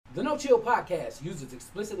The No Chill podcast uses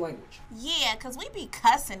explicit language. Yeah, because we be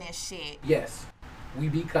cussing and shit. Yes, we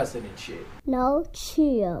be cussing and shit. No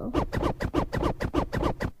chill.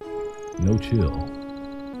 No chill.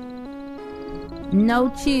 No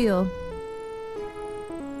chill.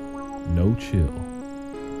 No chill.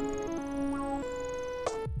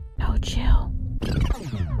 No chill.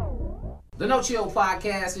 The No Chill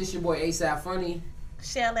podcast. It's your boy ASAP Funny.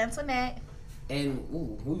 Shell Antoinette. And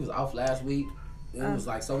we was off last week. It was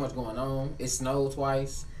like so much going on. It snowed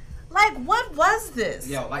twice. Like, what was this?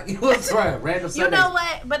 Yo, like it was random Sundays. You know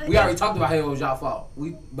what? But we already talked about how it was y'all fault.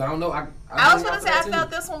 But I don't know. I was gonna say I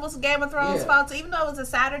felt this one was Game of Thrones' fault too. Even though it was a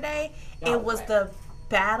Saturday, it was the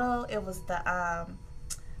battle. It was the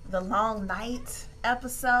long night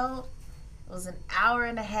episode. It was an hour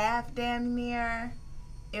and a half, damn near.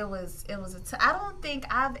 It was I don't think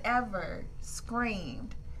I've ever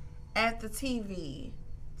screamed at the TV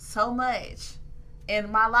so much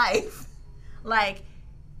in my life. Like,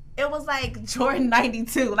 it was like Jordan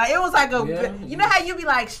 92. Like, it was like you know how you be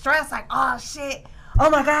like stressed, like, oh shit, oh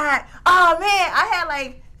my god, oh man. I had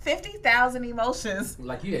like 50,000 emotions.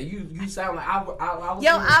 Like, yeah, you sound like I was.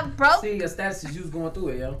 Yo, I broke. See your status as you was going through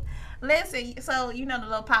it, yo. Listen, so you know the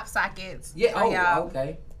little pop sockets. Yeah. Oh, y'all.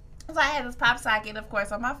 Okay. So I had this pop socket, of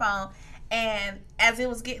course, on my phone. And as it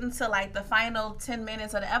was getting to like the final 10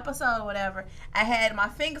 minutes of the episode or whatever, I had my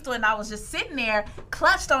fingers to it and I was just sitting there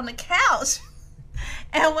clutched on the couch.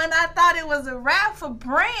 And when I thought it was a wrap for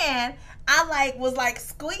Bran, I was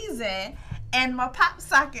squeezing and my pop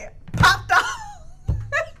socket popped off.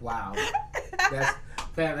 Wow.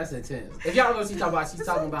 That's intense. If y'all don't know what she's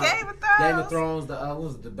talking about Game of Thrones, what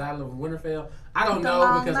was it, the Battle of Winterfell? I don't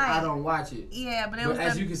know because I don't watch it. Yeah, but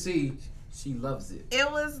as you can see, she loves it. It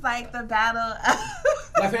was like the battle.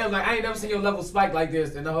 Like, fam, I ain't never seen your level spike like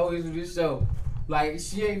this in the whole history of this show. Like,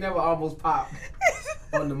 she ain't never almost popped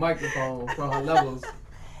on the microphone from her levels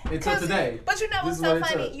until today. But you know what's so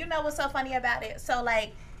funny? You know what's so funny about it? So,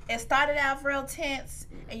 like, it started out real tense,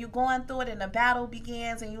 and you going through it, and the battle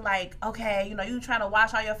begins, and you like, okay, you trying to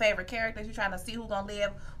watch all your favorite characters. You trying to see who gonna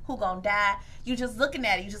live, who gonna die. You just looking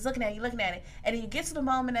at it. You looking at it, and then you get to the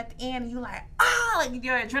moment at the end, and you like, like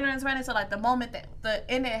your adrenaline's running. So like the moment that the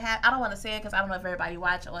end I don't want to say it because I don't know if everybody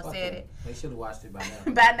watched or said it. They should have watched it by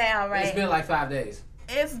now. By now, right? It's been like 5 days.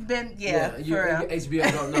 It's been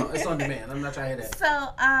HBO don't know. It's on demand. I'm not trying to hear that.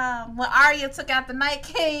 So when Arya took out the Night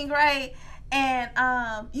King, right? And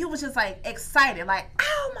you was just like excited, like,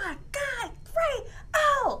 oh my god, right?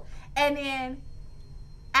 Oh, and then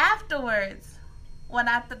afterwards, when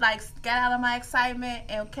I got out of my excitement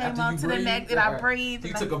and came on to the next, and I breathed.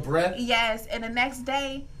 You took a breath. Yes, and the next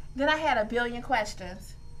day, then I had a billion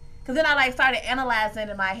questions. Cause then I started analyzing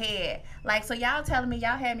in my head. Like, so y'all telling me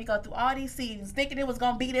y'all had me go through all these seasons thinking it was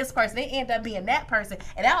gonna be this person. They end up being that person,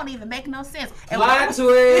 and that don't even make no sense. Plot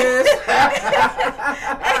twist.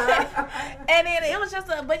 And then it was just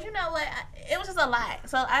but you know what? It was just a lot.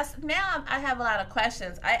 So now I have a lot of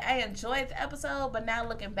questions. I enjoyed the episode, but now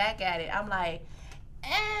looking back at it, I'm like,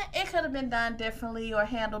 it could have been done differently or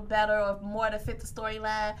handled better or more to fit the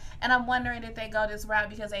storyline. And I'm wondering if they go this route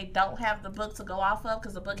because they don't have the book to go off of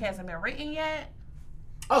because the book hasn't been written yet.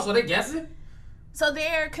 Oh, so they guessing? So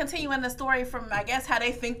they're continuing the story from, I guess, how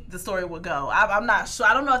they think the story would go. I'm not sure.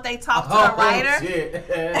 I don't know if they talked to the writer.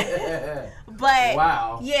 Shit. But,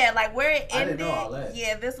 wow. Yeah, like where it ended. I didn't know all that.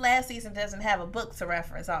 Yeah, this last season doesn't have a book to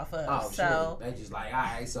reference off of. Oh, so shit. They just like, all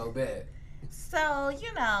right, so bad. So,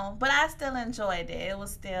 but I still enjoyed it. It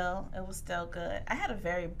was still good. I had a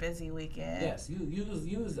very busy weekend. Yes, you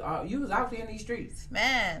was out there in these streets.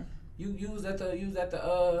 Man. You was at the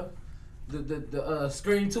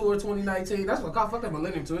Scream Tour 2019. That's what I call that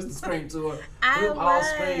Millennium Tour. It's the Scream Tour. All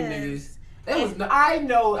Scream niggas.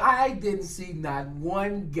 I didn't see not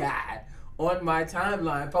one guy on my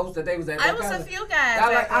timeline post that they was at. I was a few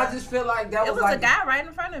guys. I just feel like that was a guy right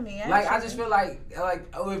in front of me. Actually. Like, I just feel like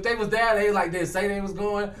if they was there, they didn't say they was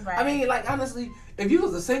going. Right. I mean, like, honestly, if you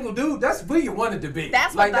was a single dude, that's where you wanted to be.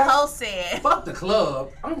 That's what the host said. Fuck the club.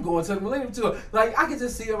 I'm going to the Millennium Tour. Like, I can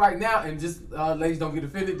just see it right now, and just ladies, don't get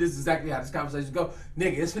offended. This is exactly how this conversation go.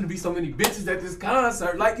 Nigga, it's gonna be so many bitches at this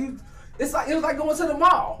concert. Like, it was like going to the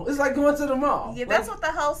mall. It's like going to the mall. Yeah, that's what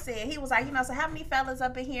the host said. He was like, so how many fellas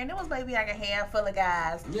up in here? And it was maybe like a handful of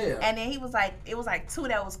guys. Yeah. And then he was like, it was like 2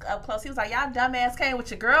 that was up close. He was like, y'all dumbass came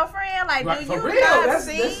with your girlfriend? Like, right, do for you real. not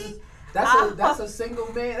see? That's a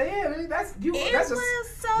single man. Yeah, I mean, that's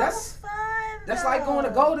fun. That's like going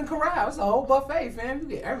to Golden Corral. It's a whole buffet, fam. You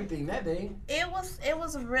get everything that day. It was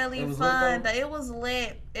really fun. It was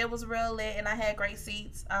lit. It was real lit, and I had great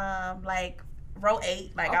seats. row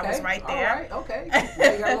 8. Like, I was right there. All right, okay.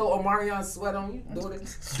 You got a little Omarion sweat on you.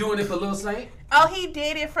 Doing it for Lil Saint. Oh, he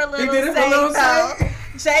did it for Lil Saint.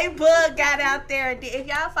 J Boog got out there. If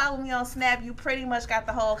y'all follow me on Snap, you pretty much got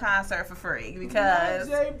the whole concert for free because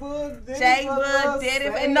J Boog did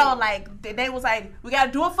it. And no, like they was like, we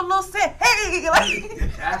gotta do it for Lil Saint. Hey,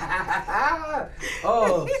 like.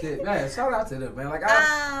 Oh shit, man! Shout out to them, man. Like,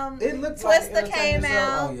 it looked Twista like came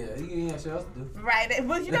out. Oh yeah, he ain't shit else to do. Right,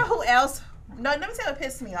 but you know who else? No, let me tell you what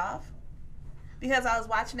pissed me off. Because I was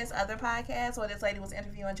watching this other podcast where this lady was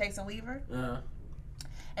interviewing Jason Weaver.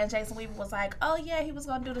 And Jason Weaver was like, oh, yeah, he was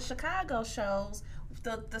going to do the Chicago shows,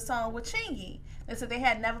 the song with Chingy. They said they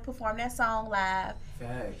had never performed that song live.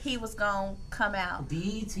 Facts. He was going to come out.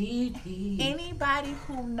 DTP. Anybody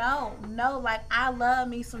who know, like, I love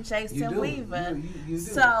me some Jason Weaver. You do.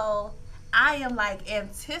 So I am, like,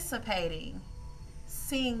 anticipating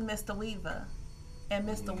seeing Mr. Weaver. And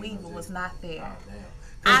Mr. Weaver was not there. Oh, damn.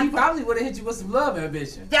 Cause he probably would have hit you with some love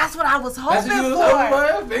ambition. That's what I was hoping That's what you for.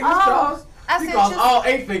 was hoping for. Fingers crossed. I said crossed all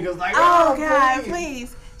 8 fingers. Like, oh God,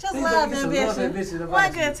 please. Just love ambition.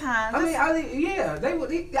 One good you. time. I mean, yeah, they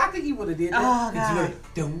would. I think he would have did that. Oh God.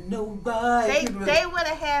 Don't know why. They would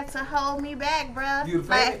have had to hold me back, bruh. You'd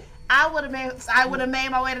like, I would have made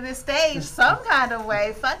my way to this stage some kind of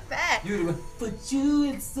way. Fuck that. You'd have put you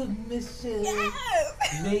in submission.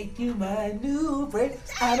 Yes. Make you my new friend.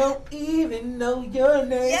 I don't even know your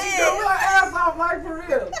name. Yes. You know my ass off, like, for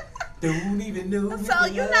real. Don't even know. So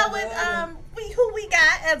you know what? Who we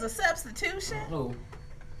got as a substitution? Oh.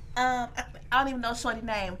 I don't even know shorty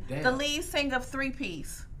name. Damn. The lead singer of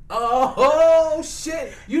 3-Piece. Oh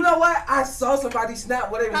shit! You know what? I saw somebody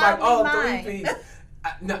snap where they was like, "Oh, 3-piece."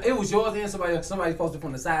 No, it was yours and somebody posted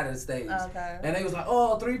from the side of the stage. Okay. And they was like,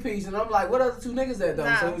 "Oh, 3-piece," and I'm like, "What other 2 niggas that though?"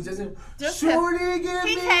 Nah. So it was just him. Shorty, give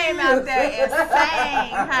he me. came out there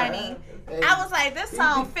insane, honey. Hey, I was like, this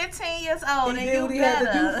song 15 years old, and you what he better.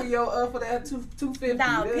 had to do for your for that 250.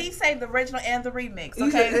 No, yeah. he saved the original and the remix. He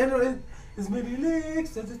Okay. said, as many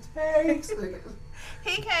licks as it takes.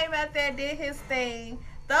 He came out there, did his thing.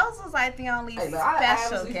 Those was like the only special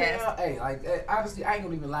honestly, guests. Honestly, I ain't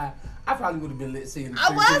gonna even lie. I probably would have been lit seeing the I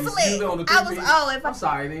was lit. I'm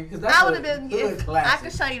sorry, nigga, because that's I would have been. If I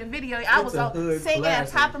could show you the video. I was singing at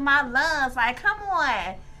the top of my lungs, like, come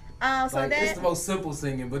on. So like, that it's the most simple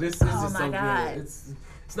singing, but it's just so good.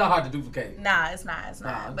 It's not hard to duplicate. Nah, it's not.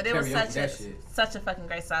 Nah, but it was such a fucking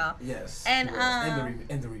great song. Yes. And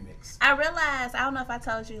and the remix. I realized, I don't know if I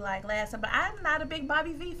told you like last time, but I'm not a big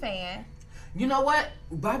Bobby V fan. You know what?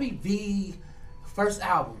 Bobby V first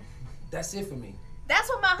album. That's it for me. That's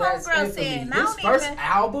what my homegirl said. His first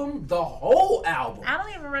album, the whole album. I don't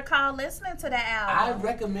even recall listening to that album. I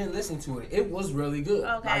recommend listening to it. It was really good.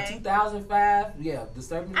 Okay. Like 2005, yeah,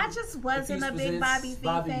 Disturbing. I just wasn't a big Bobby V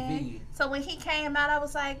fan. So when he came out, I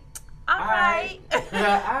was like, all right.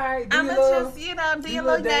 Alright. I'ma just, do your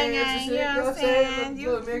little gang. You know what I'm saying?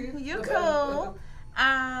 You cool.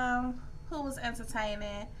 Who was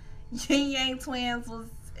entertaining? Yin Yang Twins was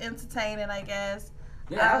entertaining, I guess.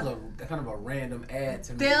 Yeah, that was a kind of a random ad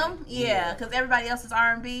to me. Them, yeah, because everybody else is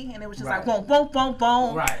R&B, and it was just like boom, boom, boom,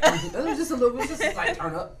 boom. Right. It was just a little, just a slight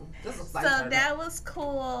turn up. So that was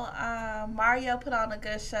cool. Mario put on a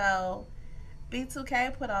good show.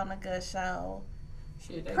 B2K put on a good show.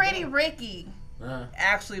 Shit, Pretty Ricky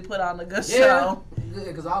actually put on a good show. Yeah,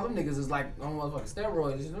 because all them niggas is like on motherfucking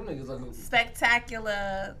steroids. Them niggas like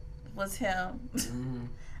Spectacular was him. Mm-hmm.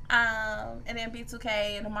 And then B2K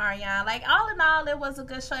and Omarion. Like, all in all, it was a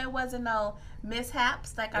good show. It wasn't no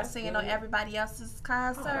mishaps like I've seen on everybody else's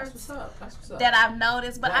concerts. That's what's up. That I've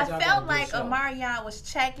noticed. But I felt like Omarion was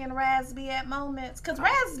checking Raz-B at moments. Because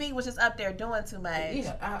Raz-B was just up there doing too much.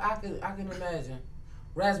 Yeah, I can imagine.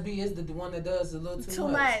 Raz-B is the one that does a little too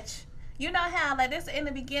much. You know how, like, this in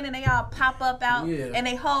the beginning, they all pop up out and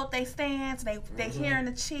they hold their stance, they hearing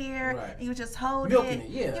the cheer, and you just hold milking it.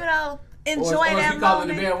 Yeah. You know, enjoy that moment. Or call it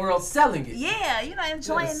the bad world selling it. Yeah,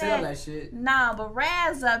 enjoying that. Sell that shit. Nah, but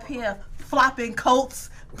Raz up here flopping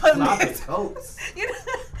coats. Flopping coats.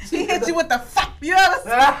 He hit you with the fuck. You know what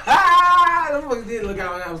I'm saying? Them fuckers did look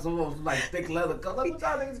out and have some like thick leather coats. Like, what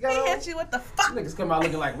y'all niggas got on? He hit you with the fuck. Niggas come out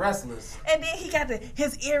looking like wrestlers. And then he got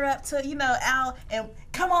his ear up to, out and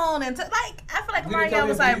come on and I feel like Mario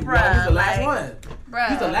was like, bruh. He's the last one. Bruh.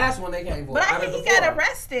 He's the last one they came for. But I think he got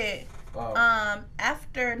arrested. Oh.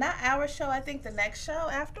 After not our show, I think the next show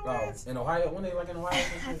afterwards. In Ohio, when they in Ohio?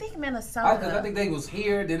 I think Minnesota. I think they was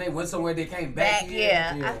here, then they went somewhere, they came back here.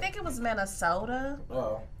 Yeah, I think it was Minnesota.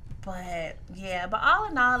 Oh. But all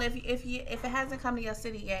in all, if it hasn't come to your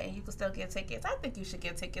city yet and you can still get tickets, I think you should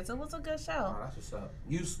get tickets. It was a good show. Oh, that's what's up.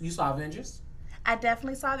 You saw Avengers? I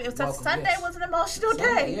definitely saw it. It was Welcome, Sunday yes. was an emotional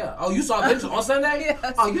Sunday, day. yeah. Oh, you saw this on Sunday?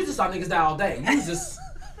 Yes. Oh, you just saw niggas die all day.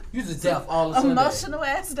 You just deaf all the Sunday. Emotional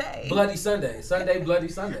ass day. Bloody Sunday. Sunday, bloody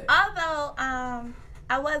Sunday. Although,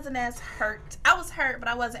 I wasn't as hurt. I was hurt, but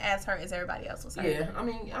I wasn't as hurt as everybody else was hurt. Yeah, I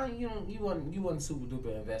mean, you wasn't super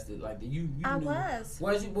duper invested like that. You I knew. was.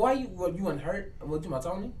 Why you wasn't hurt? What you my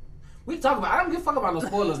Tony? We talk about. I don't give a fuck about no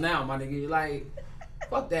spoilers now, my nigga. Like,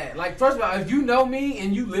 fuck that. Like, first of all, if you know me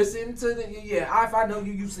and you listen to the if I know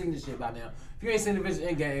you, you've seen this shit by now. If you ain't seen the Avengers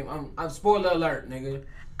Endgame, I'm spoiler alert, nigga.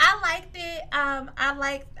 I liked it. I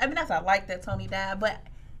liked that Tony died, but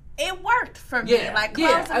it worked for me. Yeah, Like,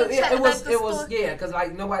 yeah, it was because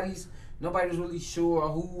like nobody's really sure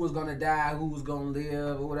who was gonna die, who was gonna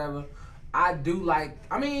live, or whatever. I do like.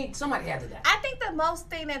 I mean, somebody had to die. I think the most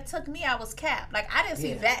thing that took me out was Cap. Like, I didn't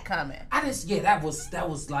see that coming. I didn't. Yeah, that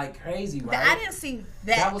was like crazy, right? I didn't see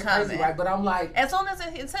that was coming. crazy, right? But I'm like, as soon as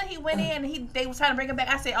until he went in, they was trying to bring him back.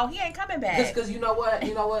 I said, "Oh, he ain't coming back." Because you know what?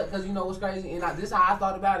 Because you know what's crazy, and this is how I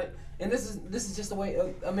thought about it. And this is just the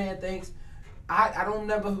way a man thinks. I don't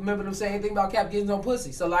never remember them saying anything about Cap getting no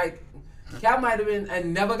pussy. So like, Cap might have been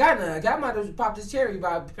and never got none. Cap might have popped his cherry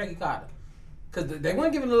by Peggy Carter. Cause they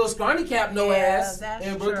weren't giving a little scrawny Cap no ass,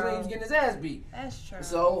 and Brooklyn was getting his ass beat. That's true.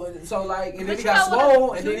 So like, and then he got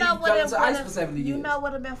swole, and then he fell into ice for 70 years. You know what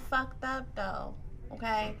would have been fucked up though?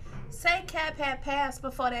 Okay, say Cap had passed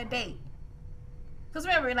before that date. Cause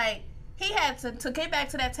remember, like he had to get back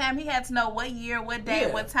to that time. He had to know what year, what day,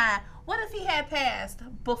 what time. What if he had passed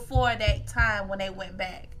before that time when they went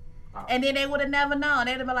back? And then they would have never known.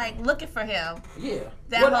 They'd have been like looking for him. Yeah.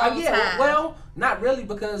 That whole time. Well, not really,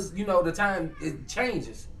 because you know the time it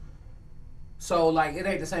changes. So like it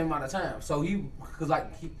ain't the same amount of time. So he'd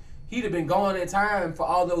have been gone in time for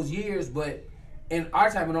all those years, but in our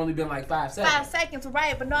time it only been like 5 seconds. 5 seconds,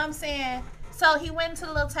 right? But no, I'm saying. So he went into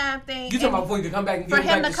the little time thing. You talking about before he could come back and give for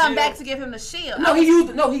him to come shield? back to give him the shield? No, he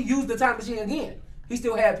used the time machine again. He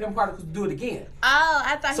still had Pim Carter to do it again. Oh,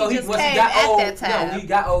 I thought he just came at that time.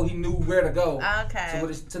 No, he knew where to go. Okay.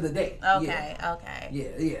 To the date. Okay.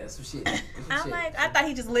 Yeah, some shit. I thought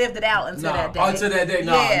he just lived it out until that day. Until that day,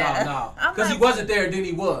 no. Because he wasn't there, then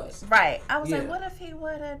he was. Right. I was like, what if he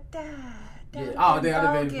would have died? They would have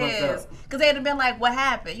been fucked up. Because they'd have been like, what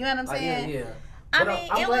happened? You know what I'm saying? Yeah. But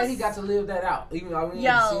I'm glad he got to live that out, even though we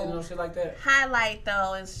didn't see it and shit like that. Highlight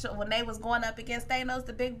though is when they was going up against Thanos,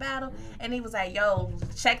 the big battle, and he was like, "Yo,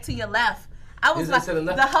 check to your left." I was like,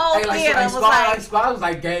 the whole theater was like, Squad was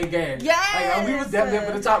like, gang. Yeah. Like, we was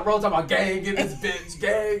definitely for the top row talking about gang in this bitch,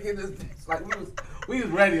 gang in this bitch. Like we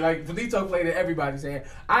was ready. Like Benito played it. Everybody saying,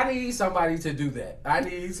 "I need somebody to do that. I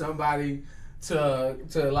need somebody to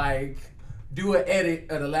like do an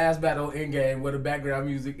edit of the last battle in game where the background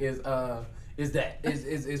music is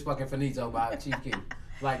fucking Finito by Chief Keef.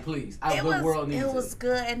 Like, please. The world needs it. It was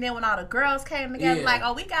good. And then when all the girls came together, like,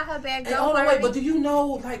 oh, we got her back. Hold on, wait, but do you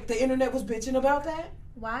know, like, the internet was bitching about that?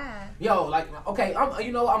 Why? Yo, like, okay, I'm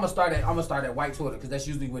gonna start at white Twitter, because that's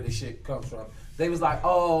usually where this shit comes from. They was like,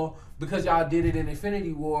 oh, because y'all did it in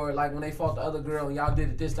Infinity War, like when they fought the other girl and y'all did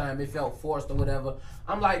it this time, it felt forced or whatever.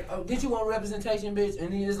 I'm like, oh, did you want representation, bitch?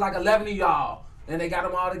 And then it's like 11 of y'all. And they got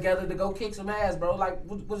them all together to go kick some ass, bro. Like,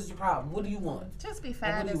 what is your problem? What do you want? Just be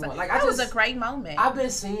fine. Like, that was a great moment. I've been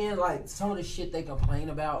seeing, like, some of the shit they complain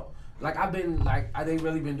about. Like, they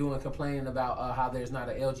really been complaining about how there's not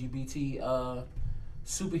an LGBT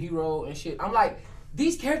superhero and shit. I'm like,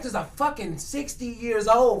 these characters are fucking 60 years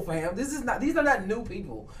old, fam. These are not new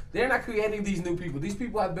people. They're not creating these new people. These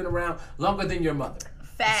people have been around longer than your mother.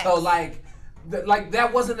 Facts. So, like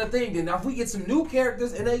that wasn't a thing then. Now if we get some new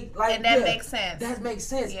characters and they like and that makes sense. That makes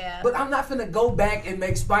sense. Yeah. But I'm not finna go back and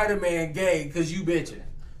make Spider-Man gay because you bitching.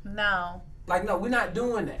 No. Like, no, we're not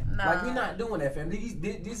doing that. No. Like, we're not doing that, fam. This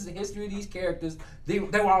is the history of these characters. They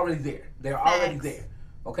were already there. They're already there.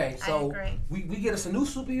 Okay, so we get us a new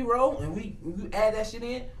superhero and we add that shit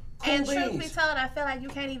in. Cool and beans. truth be told, I feel like you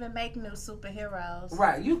can't even make new superheroes.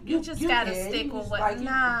 Right. You just gotta stick with what. Like,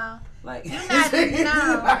 nah. Like you're not.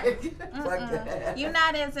 No. Like you're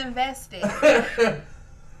not as invested. Oh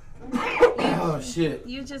shit.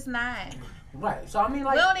 You just not. Right. So I mean,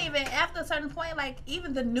 like, we don't even after a certain point, like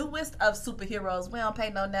even the newest of superheroes, we don't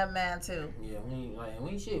pay no damn man to. Yeah,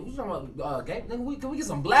 we ain't shit. We talking about gay nigga. Can we get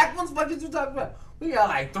some black ones? What you talking about? We got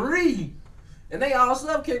like 3. And they all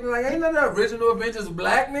sub kicking like ain't none of the original Avengers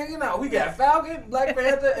black nigga. No, we got Falcon, Black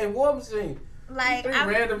Panther, and War Machine. Like 3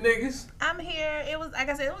 random niggas. I'm here. It was like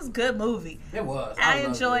I said, it was a good movie. It was. I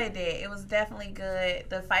enjoyed it. It was definitely good.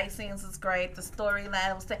 The fight scenes was great. The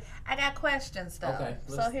storyline was. I got questions though. Okay.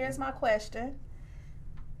 So here's my question.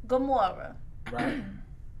 Gamora. Right.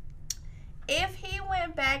 if he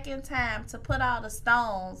went back in time to put all the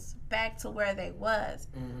stones back to where they was,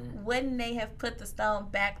 wouldn't they have put the stone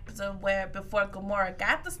back to where before Gamora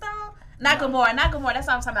got the stone? Not Gamora. That's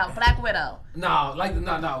what I'm talking about. Black Widow.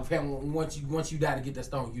 No, fam. Once you die to get that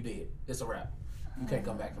stone, you dead. It's a wrap. You can't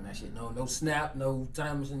come back from that shit. No snap, no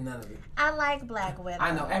time machine, none of it. I like Black Widow.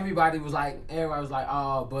 I know everybody was like,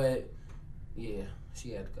 oh, but yeah,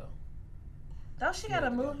 she had to go. Don't she got a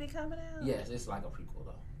movie coming out? Yes, it's like a prequel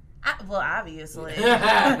though. Well, obviously.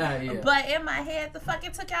 Yeah. But in my head, the fuck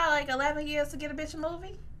it took y'all like 11 years to get a bitch a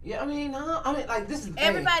movie? Yeah, I mean, like this is the thing.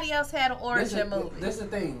 Everybody else had an origin movie. This is the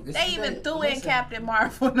thing. They even threw in Captain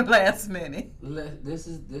Marvel in the last minute. This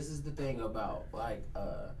is the thing about like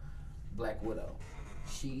Black Widow.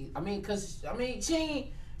 She ain't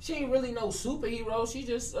really no superhero. She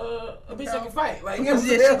just a bitch that can fight. Like, you know what I'm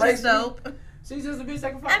saying? Like, dope. She's just a bitch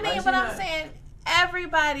that can fight. I mean, but I'm saying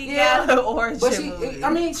everybody got an origin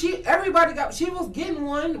movie. She was getting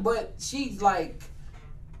one, but she's like,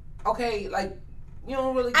 okay, like, you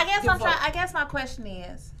don't really. I guess my question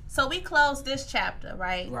is, so we closed this chapter,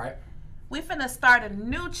 right? Right. We finna start a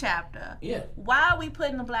new chapter. Yeah. Why are we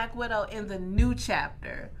putting the Black Widow in the new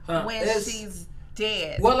chapter when she's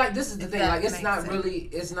dead? Well, like, this is the thing. Like, it's not really.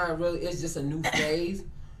 It's just a new phase.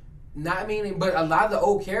 Not meaning, but a lot of the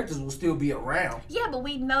old characters will still be around. Yeah, but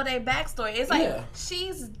we know their backstory. It's like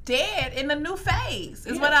she's dead in the new phase.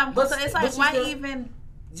 Is what I'm. So it's like, why even?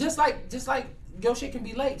 Just like your shit can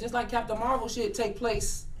be late. Just like Captain Marvel shit take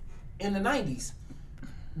place in the 90s,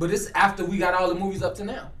 but it's after we got all the movies up to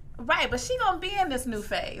now. Right, but she gonna be in this new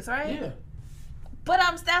phase, right? Yeah. But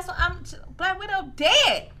Black Widow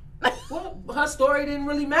dead. Well, her story didn't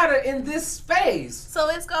really matter in this phase. So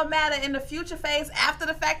it's gonna matter in the future phase after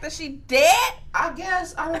the fact that she dead? I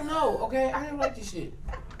guess. I don't know. Okay, I didn't like this shit.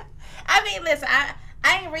 I mean, listen,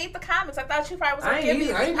 I ain't read the comics. I thought you probably was gonna give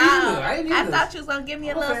me. I ain't either. I thought you was gonna give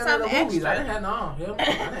me a little something extra. I didn't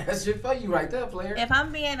have that shit for you right there, player. If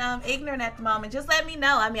I'm being ignorant at the moment, just let me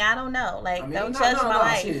know. I mean, I don't know. Like, don't judge my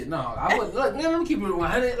life. Shit, no, I would look. Let me keep it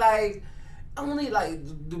 100. Like, only like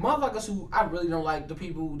the motherfuckers who I really don't like, the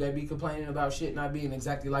people that be complaining about shit not being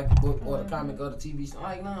exactly like the book or the comic or the TV show.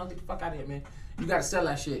 Like, no, get the fuck out of here, man. You gotta sell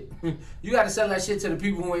that shit. You gotta sell that shit to the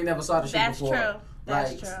people who ain't never saw the shit before.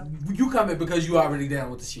 That's true. That's true. You coming because you already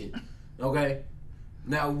down with the shit. Okay?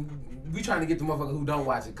 Now, we trying to get the motherfucker who don't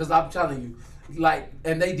watch it. Because I'm telling you, like,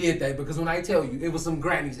 and they did that because when I tell you, it was some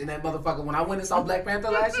grannies in that motherfucker. When I went and saw Black Panther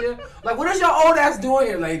last year, like, what is your old ass doing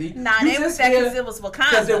here, lady? Nah, they was that because it was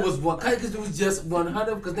Wakanda. Because it was just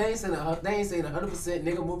 100, because they ain't saying 100%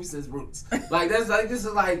 nigga movie since Roots. Like,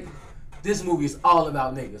 this movie is all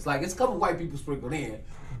about niggas. Like, it's a couple white people sprinkled in,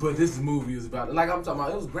 but this movie is about, like I'm talking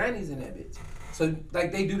about, it was grannies in that bitch. So,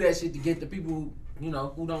 like, they do that shit to get the people who, you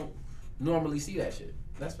know, who don't normally see that shit.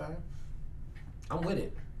 That's fine. I'm with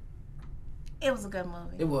it. It was a good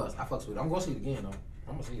movie. It was. I fucks with it. I'm gonna see it again, though.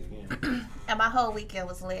 I'm gonna see it again. And my whole weekend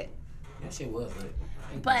was lit. That shit was lit.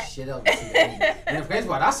 But shit else to see it. And the crazy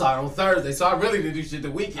part, I saw it on Thursday, so I really didn't do shit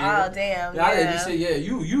the weekend. Oh damn! Yeah, I didn't do shit. Yeah,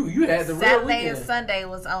 you had the real weekend. Saturday and Sunday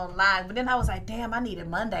was on live, but then I was like, damn, I needed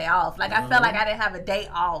Monday off. Like I felt like I didn't have a day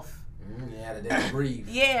off. You had a day to breathe.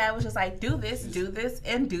 Yeah, I was just like, do this,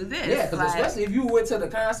 and do this. Yeah, because especially if you went to the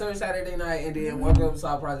concert Saturday night and then woke up,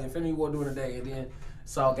 saw Project Infinity War during the day, and then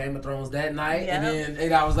saw Game of Thrones that night, and then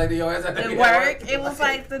 8 hours later, your ass at the work. It was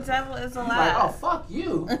like the devil is alive. Like, oh fuck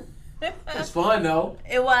you. It's fun though.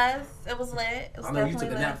 It was lit. It was I know you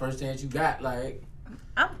took a nap first chance you got. Like,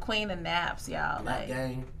 I'm queen of naps, y'all. Nap like,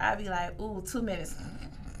 game. I be like, ooh, 2 minutes.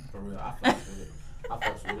 For real, I fucks with it.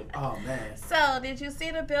 Oh man. So, did you see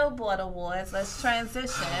the Billboard Awards? Let's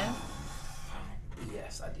transition.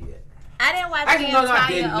 Yes, I did. I didn't watch the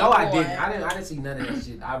entire award. No, I didn't. I didn't see none of that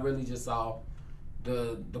shit. I really just saw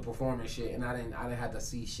the performance shit, and I didn't have to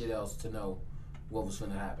see shit else to know what was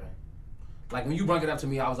finna happen. Like, when you brought it up to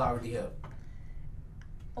me, I was already here.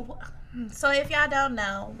 So, if y'all don't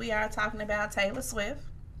know, we are talking about Taylor Swift.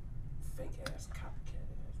 Fake ass copycat.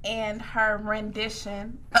 And her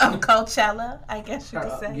rendition of Coachella, I guess you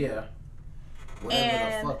could say. Yeah.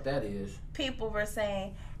 Whatever the fuck that is. People were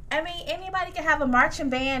saying, I mean, anybody can have a marching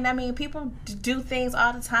band. I mean, people do things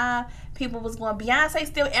all the time. People was going, Beyonce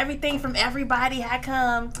steal everything from everybody. How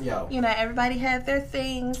come? Yo. You know, everybody had their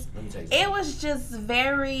things. Let me tell you something. It was just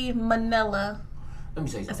very Manila. Let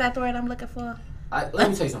me tell you something. Is that the word I'm looking for? Let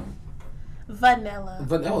me tell you something. Vanilla.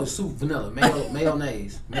 Oh, soup vanilla.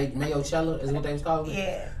 Mayonnaise. Mayo-chella is what they was calling it?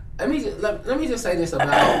 Yeah. Let me just say this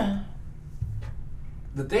about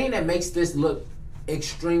the thing that makes this look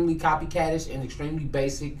extremely copycatish and extremely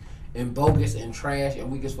basic and bogus and trash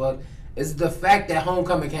and weak as fuck is the fact that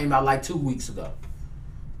Homecoming came out like 2 weeks ago.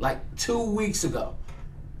 like 2 weeks ago.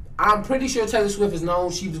 I'm pretty sure Taylor Swift has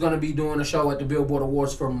known she was going to be doing a show at the Billboard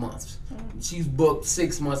Awards for months. She's booked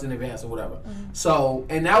 6 months in advance or whatever. So,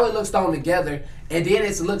 and now it looks thrown together, and then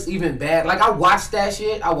it looks even bad. Like, I watched that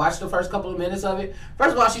shit. I watched the first couple of minutes of it.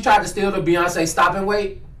 First of all, she tried to steal the Beyonce stop and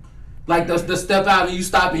wait. Like, the step out and you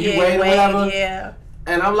stop and you wait or whatever. Yeah.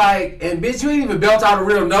 And I'm like, and bitch, you ain't even belt out a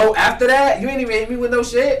real note after that? You ain't even hit me with no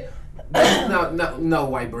shit? No,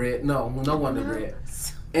 white bread. No Wonder Bread.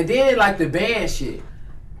 And then, like, the band shit.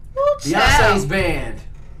 Beyonce's band,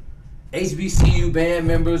 HBCU band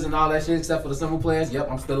members and all that shit, except for the summer players.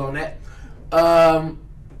 Yep, I'm still on that.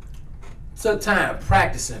 Took time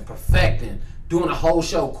practicing, perfecting, doing a whole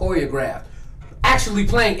show, choreographed, actually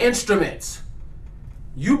playing instruments.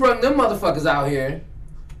 You brought them motherfuckers out here.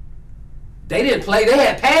 They didn't play. They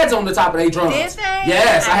had pads on the top of their drums. Did they?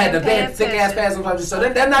 Yes, I had the band thick ass pads on top. So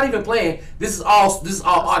they're not even playing. This is all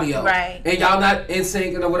audio. Right. And y'all not in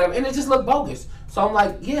sync or whatever. And it just looked bogus. So I'm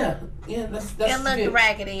like, yeah, that's it looked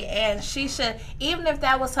raggedy, and she should, even if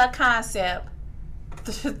that was her concept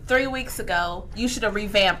 3 weeks ago, you should have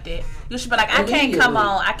revamped it. You should be like, I can't come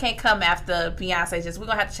after Beyonce. We're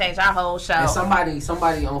gonna have to change our whole show. And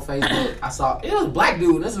somebody on Facebook, I saw it was a black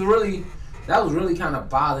dude. That was really kind of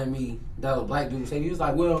bothering me. That was a black dude. He was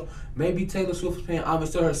like, well, maybe Taylor Swift was paying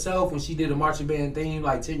homage to herself when she did a marching band theme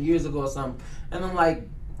like 10 years ago or something. And I'm like,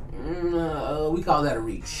 we call that a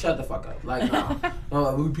reach. Shut the fuck up. Like,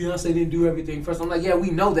 Beyonce didn't do everything first. I'm like, yeah, we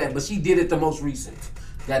know that, but she did it the most recent.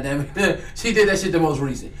 Goddamn it, she did that shit the most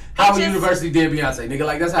recent. Howard University did Beyonce, nigga.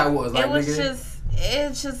 Like, that's how it was. Like, it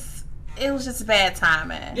was just bad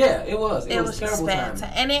timing. Yeah, it was. It was terrible bad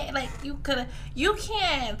timing. And it, like, you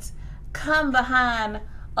can't come behind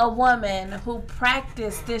a woman who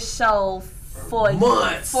practiced this show for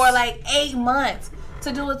months, for like 8 months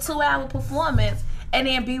to do a 2-hour performance. And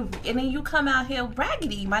then you come out here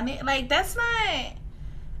raggedy, my nigga. Like, that's not,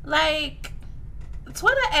 like,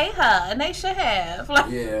 Twitter ate her, and they should have. Like,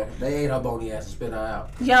 yeah, they ate her bony ass and spit her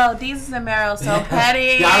out. Yo, Deezus and Meryl so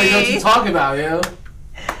petty. Y'all know what you talking about, yo.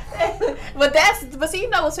 But see, you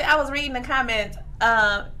know, I was reading the comments.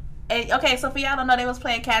 Okay, so for y'all don't know, they was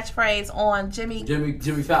playing Catchphrase on Jimmy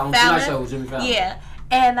Fallon. Tonight Show with Jimmy Fallon. Yeah,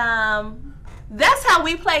 and that's how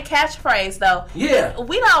we play Catchphrase, though. Yeah.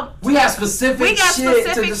 We have specific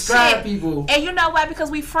shit to describe people. And you know why? Because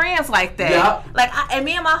we friends like that. Yep. Like, and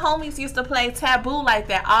me and my homies used to play Taboo like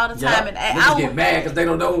that all the time. Yep. And I get mad because they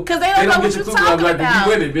don't know. Because they don't know what you're talking about. Like,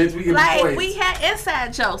 we winning, bitch. We get like, points. we had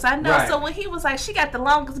inside jokes. I know. Right. So when he was like, she got the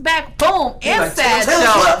longest back, boom, inside like,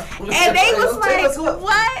 joke. And they was like,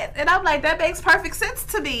 what? And I'm like, that makes perfect sense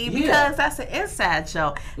to me because that's an inside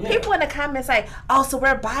joke. Yeah. People in the comments like, oh, so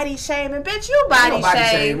we're body shaming. Bitch, you body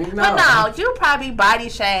shame. But no, you probably body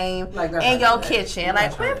shame like, in your kitchen.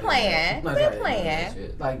 Like, quit playing. Quit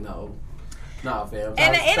playing. Like, no. Nah, fam.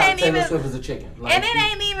 And it ain't Taylor Swift is a chicken. Like, and it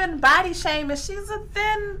ain't even body shaming. She's a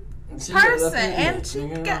thin person. And she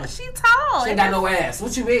tall. She ain't got no ass.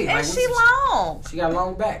 What you mean? And like, she long. She got a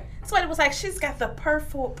long back. That's what it was like. She's got the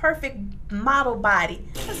perfect model body.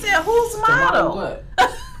 I said, who's model? What?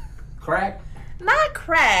 Crack? Not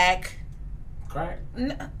crack. Crack?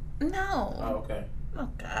 No. Oh, okay. Oh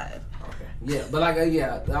God. Okay. Yeah, but like,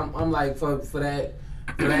 I'm like for that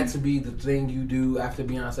to be the thing you do after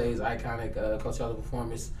Beyonce's iconic Coachella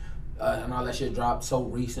performance and all that shit dropped so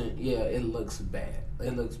recent. Yeah, it looks bad.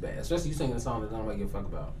 It looks bad, especially you singing a song that nobody give a fuck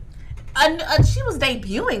about. She was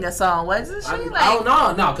debuting a song, wasn't she?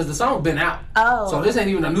 No, because the song's been out. Oh. So this ain't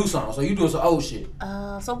even a new song. So you doing some old shit.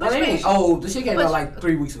 So which ain't old. The shit came out like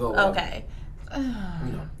 3 weeks ago. Okay. You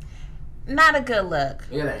know. Not a good look.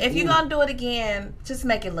 Yeah, if you're gonna do it again, just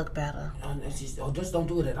make it look better. Just don't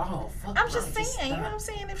do it at all. Fuck, I'm just saying, you know what I'm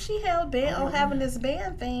saying? If she held bent on having this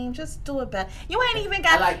band theme, just do it better. You ain't even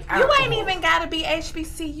got to be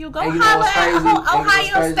HBCU. Go holler at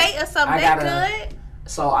Ohio State or something. They good.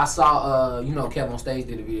 So I saw Kev on Stage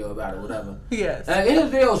did a video about it, whatever. Yes. His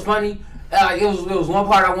video was funny. It was one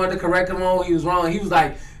part I wanted to correct him on. He was wrong. He was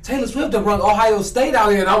like, Taylor Swift done run Ohio State out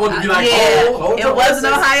here, and I wanted to be like, hold it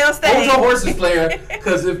wasn't Ohio State. Hold your horses, player.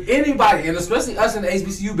 Because if anybody, and especially us in the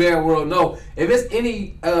HBCU band world, know if it's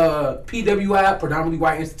any PWI, predominantly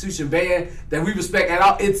white institution band that we respect at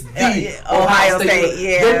all, it's the Ohio State.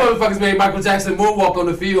 Yeah. Them motherfuckers made Michael Jackson moonwalk on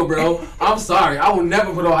the field, bro. I'm sorry, I will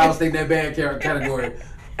never put Ohio State in that band category.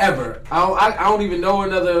 Ever. I don't even know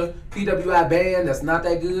another PWI band that's not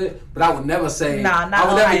that good, but I would never say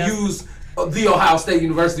I would never use the Ohio State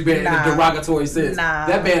University band in a derogatory sense.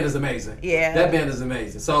 That band is amazing. Yeah. That band is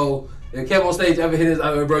amazing. So if Kev on Stage ever hit his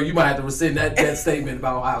bro, you might have to rescind that statement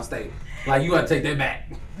about Ohio State. Like, you gotta take that back.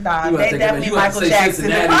 Nah, they definitely Michael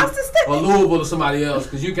Jackson or Louisville or somebody else,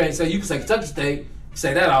 because you can't say, you can say Kentucky State, you can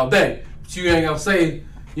say that all day, but you ain't gonna say,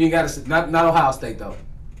 you ain't gotta say, not Ohio State though.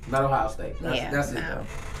 Not Ohio State. That's it though.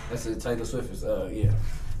 That's it. Taylor Swift is, yeah.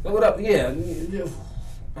 So what up? Yeah.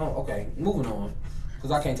 Oh, okay. Moving on,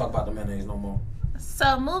 because I can't talk about the mayonnaise no more.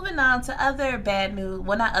 So moving on to other bad news.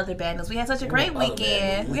 Well, not other bad news. We had such a great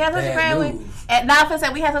weekend. We had such a great week. And now, if I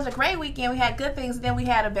said we had such a great weekend, we had good things. Then we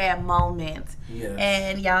had a bad moment. Yes.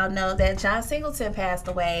 And y'all know that John Singleton passed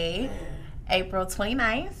away April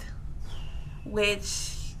 29th.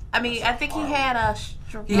 Which, I mean, I think he had a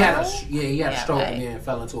stroke. He had a stroke and then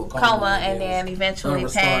fell into a coma and then eventually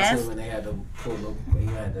passed. And they had to pull him. He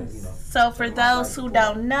had to, So for those who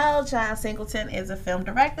don't know, John Singleton is a film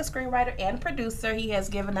director, screenwriter, and producer. He has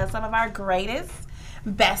given us some of our greatest,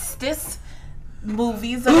 bestest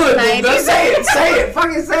movies of the 90s. Say it,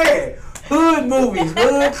 fucking say it. Hood movies,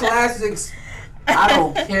 hood classics. I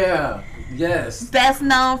don't care. Yes. Best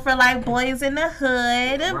known for like Boys in the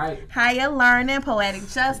Hood, right. Higher Learning, Poetic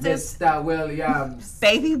Justice, Williams,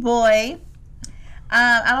 Baby Boy.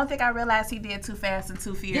 I don't think I realized he did Too Fast and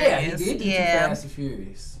Too Furious. Yeah, he did do Too Fast and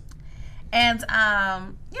Furious. And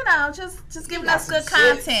just giving us good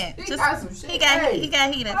content. He got some shit. He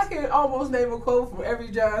got heated. I can almost name a quote from every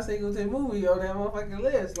John Singleton movie on that motherfucking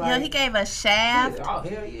list. Like, he gave us Shaft. Oh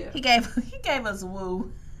hell yeah. He gave us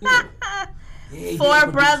Woo. Yeah. Four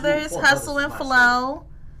Brothers, Hustle and Flow.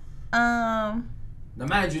 Now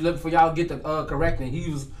mind you, look for y'all get the correcting. He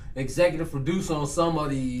was executive producer on some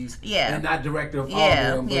of these, and not director of all of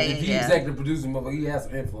them. But if he executive producer, he has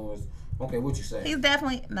some influence. Okay, what you say? He's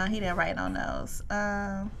definitely he didn't write on those.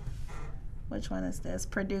 Which one is this?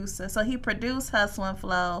 Producer. So he produced Hustle and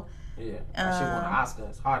Flow. Yeah, that shit won an Oscar.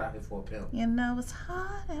 It's hard out here for a pimp. It's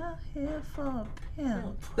hard out here for a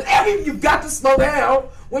pimp. You got to slow down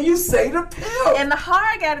when you say the pimp. And the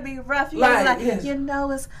hard got to be rough. It's hard out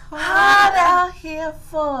here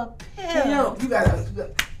for a pimp. You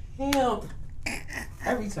gotta pimp.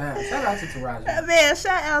 Every time. Shout out to Taraji. Man,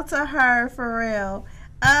 shout out to her for real.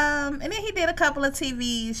 And then he did a couple of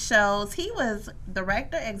TV shows. He was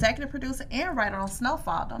director, executive producer, and writer on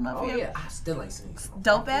Snowfall. Don't know if I still ain't seen Snowfall.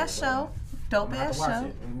 Dope ass show.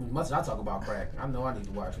 Much as I talk about crack, I know I need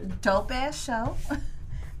to watch it. Dope ass show.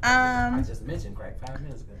 I just mentioned crack 5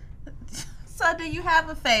 minutes ago. So, do you have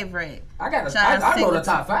a favorite? I know the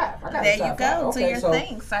top 5. There you go. Okay, to your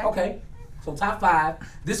thing, sir. Okay. So top 5.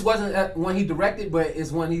 This wasn't one he directed, but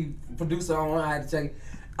it's one he produced on. I had to check.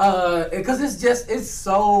 Because it's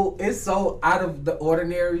so out of the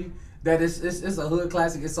ordinary that it's a hood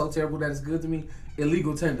classic. It's so terrible that it's good to me.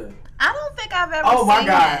 Illegal Tender. I don't think I've ever seen Oh my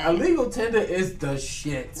God. it. Illegal Tender is the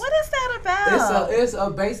shit. What is that about? It's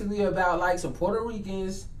basically about like some Puerto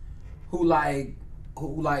Ricans who like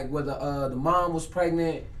where the mom was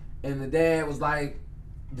pregnant and the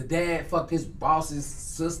dad fucked his boss's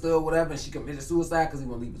sister or whatever, and she committed suicide because he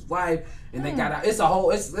want to leave his wife, and they got out. It's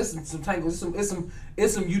some tangles.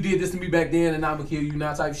 It's some you did this to me back then, and I'm gonna kill you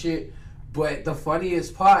now type shit. But the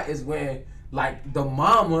funniest part is when like the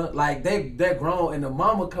mama, like they're grown, and the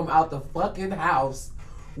mama come out the fucking house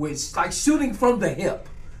with like shooting from the hip.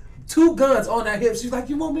 2 guns on that hip. She's like,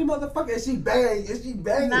 "You want me, motherfucker?" And she bang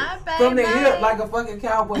from the hip like a fucking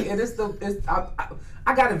cowboy. And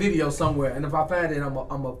I got a video somewhere, and if I find it, I'm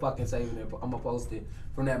a fucking saving it. I'm gonna post it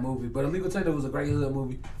from that movie. But Illegal Tender was a great hood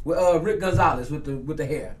movie with Rick Gonzalez with the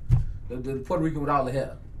hair, the Puerto Rican with all the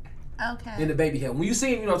hair. Okay. And the baby hair. When you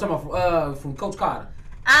see him, you know what I'm talking about from Coach Carter.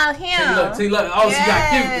 Oh, him. See, look. Oh,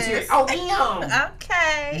 yes. She got cute. Him.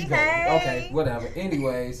 Okay. Hey. Okay, whatever.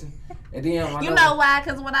 Anyways. And then you know why?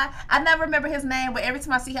 Because when I never remember his name, but every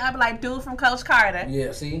time I see him, I be like, dude from Coach Carter.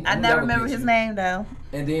 Yeah, see? I never remember his name, though.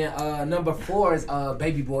 And then number 4 is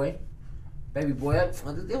Baby Boy. Baby Boy,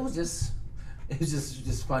 it was just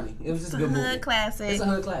funny. It was just a good movie. Classic. It's a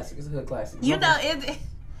hood classic. You know,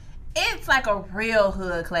 it's like a real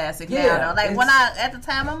hood classic now, though. Like, when at the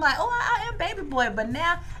time, I'm like, oh, I am Baby Boy. But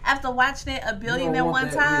now, after watching it 1,000,000,001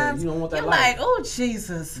 times, you're like, oh,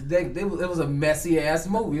 Jesus. It was a messy-ass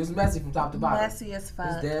movie. It was messy from top to bottom. Messy as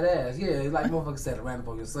fuck. It's dead ass. Yeah, it's like motherfucker said around up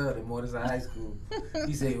on your son in Morris High School.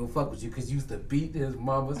 He said, he'll fuck with you because you used to beat his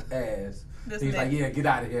mama's ass. He's like, yeah, get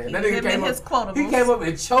out of here. And that nigga came up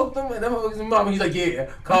and choked him, and that motherfucker's mama, he's like, yeah,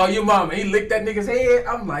 call your mama. He licked that nigga's head.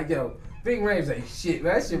 I'm like, yo. Bing Rames ain't shit,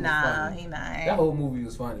 man. That shit was funny. He not. That whole movie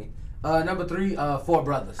was funny. Number 3, 4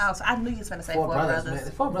 Brothers. Oh, so I knew you was gonna say 4 Brothers.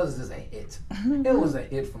 Man. 4 Brothers is a hit. It was a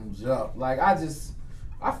hit from jump. Like I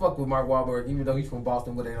fuck with Mark Wahlberg, even though he's from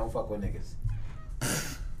Boston, where they don't fuck with niggas.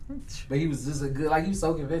 But he was just a good, like he was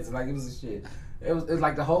so convincing, like it was a shit. It was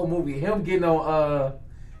like the whole movie, him getting on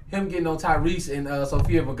him getting on Tyrese and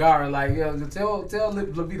Sofia Vergara, like, yo, tell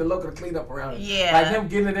Levita Loca to clean up around. Yeah. Like him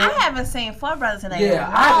getting it in. I haven't seen Four Brothers in a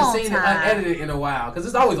Yeah, I haven't seen time. it unedited in a while because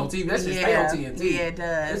it's always on TV. That shit stay on TNT. Yeah, it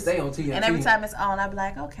does. It stay on TNT. And every time it's on, I be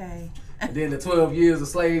like, okay. And then the 12 Years a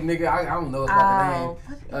Slave nigga, I don't know his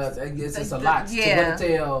fucking name. It's a lot. Yeah. To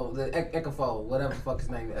tell the Ekafor, whatever the fuck his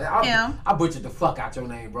name is. I butchered the fuck out your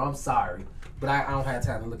name, bro. I'm sorry, but I don't have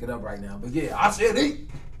time to look it up right now. But yeah, I said eat.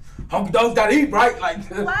 Hungry dogs gotta eat, right? Like.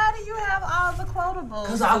 Why do you have all the quotables?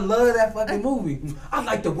 Cause I love that fucking movie. I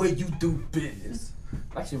like the way you do business.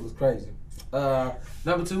 That shit was crazy.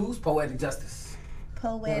 Number 2 is Poetic Justice.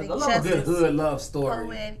 Poetic I love Justice. a good hood love story.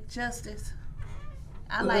 Poetic Justice.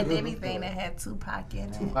 I liked anything that had Tupac in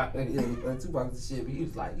it. Tupac was the shit. But he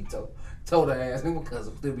was like, he told her ass, nigga, cause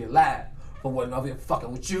I'm still be alive. But wasn't over here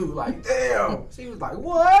fucking with you. Like, damn. She was like,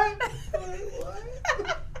 what?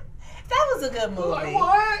 What? That was a good movie. Like,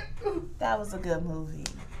 what? That was a good movie.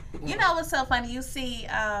 You know what's so funny? You see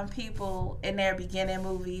people in their beginning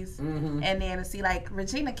movies, and then to see like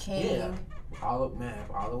Regina King. Yeah. All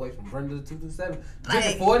the way from Brenda to 227. Like,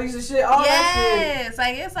 Drinking 40s and shit, all that shit.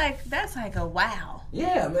 Yes, that's like a wow.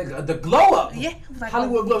 Yeah, man, the glow up. Yeah, it was like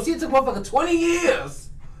Hollywood glow. She took motherfucker 20 years.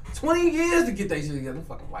 20 years to get that shit together.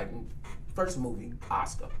 Fucking white. First movie,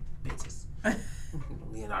 Oscar, bitches.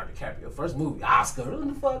 Leonardo DiCaprio, first movie, Oscar. What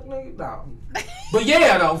the fuck, nigga? No. But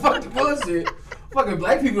yeah, though, fucking bullshit. Fucking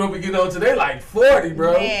black people don't be getting on today like 40,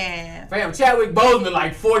 bro. Man. Fam, Chadwick Boseman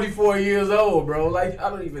like 44 years old, bro. Like, I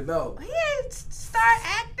don't even know. He ain't start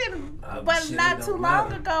acting, but shit, not too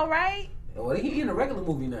long ago, right? Well, he in a regular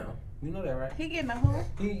movie now. You know that, right? He getting a who?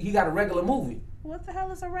 He got a regular movie. What the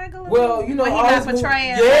hell is a regular Well, movie? you know, he all not his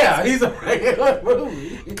portraying. Yeah, he's a regular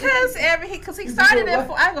movie. Because he started in. I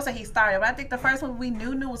ain't gonna say he started, but I think the first one we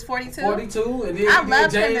knew was 42. 42, and then I he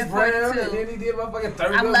loved did him James in Brown, 42. and then he did motherfucking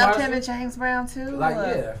 30. I loved him and James Brown too. Like,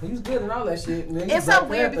 yeah, he was good and all that shit. And then it's so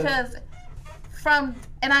weird because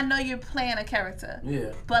and I know you're playing a character.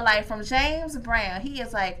 Yeah. But like from James Brown, he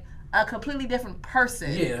is like a completely different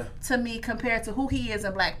person to me compared to who he is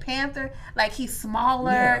in Black Panther. Like, he's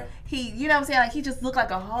smaller. Yeah. You know what I'm saying? Like, he just looked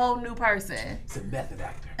like a whole new person. He's a method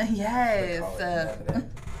actor. Yes.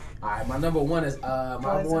 All right, my number 1 is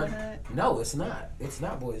my one. No, it's not. It's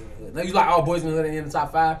not Boys in the Hood. No, you like all Boys in the Hood in the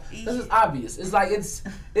top 5. This is obvious. It's like it's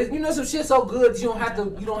you know, some shit so good you don't have to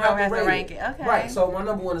rank it. Okay. Right. So my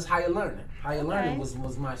number 1 is Higher Learning. Higher Learning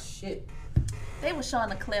was my shit. They were showing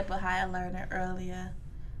a clip of Higher Learning earlier.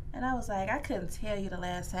 And I was like, I couldn't tell you the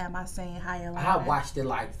last time I seen Higher Learning. I watched it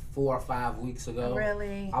like 4 or 5 weeks ago.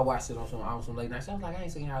 Really? I watched it on some late nights. I was like, I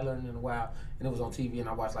ain't seen Higher Learning in a while. And it was on TV, and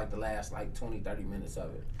I watched like the last 20, 30 minutes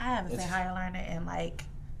of it. I haven't seen Higher Learning in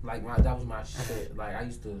that was my shit. Like, I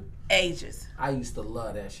used to... Ages. I used to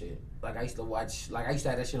love that shit. Like, I used to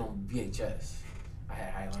have that shit on VHS. I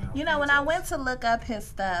had Higher Learning on You know, VHS. when I went to look up his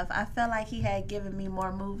stuff, I felt like he had given me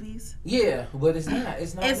more movies. Yeah, but it's not.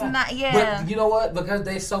 It's not, yeah. But you know what? Because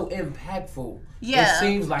they're so impactful. Yeah. It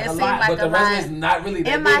seems like a lot, but the rest is not really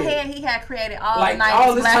that in my head, he had created all like, 90s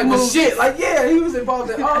all this black type movies. of shit. Like, yeah, he was involved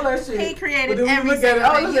in all that shit. He created but then every look at it,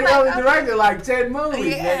 single thing. He only directed like 10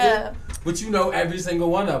 movies, yeah. nigga. But you know every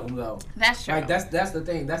single one of them, though. That's true. Like, that's the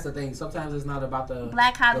thing. That's the thing. Sometimes it's not about the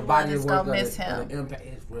Black Hollywood the body is of work gonna miss him. The impact.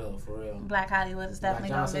 It's real, for real. Black Hollywood is definitely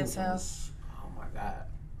gonna miss him. Oh my God.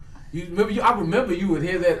 I remember you would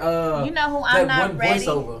hear that. You know who I'm not ready.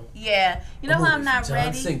 Voiceover. Yeah, you know who I'm not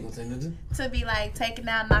ready Singleton. to be like taking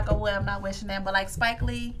down. Knock on wood. I'm not wishing that, but like Spike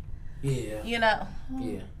Lee. Yeah. You know.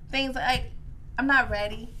 Yeah. Things like I'm not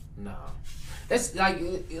ready. No. It's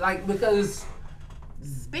like because.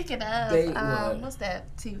 Speaking of, what's that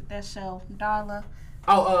show, Darla?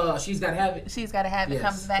 Oh, She's Gotta Have It. She's Gotta Have It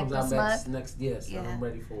comes back this month. Yes, yeah. I'm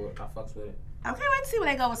ready for it. I fucks with it. I can't wait to see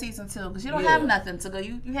where they go with season 2 because you don't have nothing to go.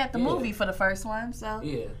 You had the movie for the first one, so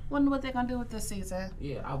wonder what they're gonna do with this season.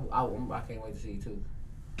 Yeah, I can't wait to see it too.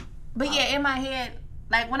 But in my head,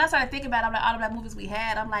 like when I started thinking about it, I'm like all the black movies we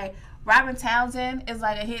had, I'm like Robin Townsend is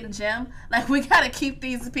like a hidden gem. Like we gotta keep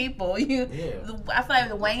these people. I feel like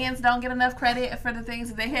the Wayans don't get enough credit for the things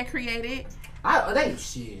that they had created.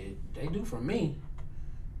 They do for me.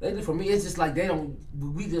 They do for me. It's just like they don't.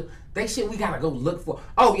 We gotta go look for.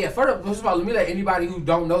 Oh yeah. First of all, let me let anybody who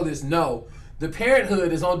don't know this know. The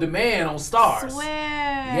Parenthood is on demand on Starz. Swear.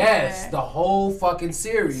 Yes, the whole fucking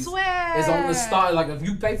series is on the Starz. Like if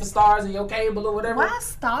you pay for Starz in your cable or whatever. Why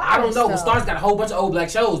Starz? I don't know. But Starz got a whole bunch of old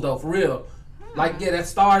black shows though, for real. Like, that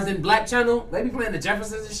stars in Black Channel. They be playing the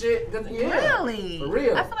Jeffersons and shit. Yeah, really? For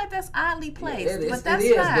real. I feel like that's oddly placed, but that's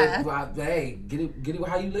fine. But, hey, get it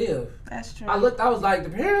how you live. That's true. I was like, the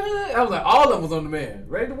Parenthood. I was like, all of them was on demand,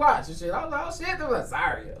 ready to watch and shit. I was like, oh shit, they was like,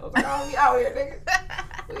 sorry. I was like, oh, we out here,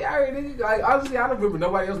 nigga. We out here, nigga. Like, honestly, I don't remember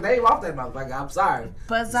nobody else's name off that motherfucker. I'm sorry.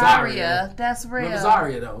 But Zaria, that's real. Remember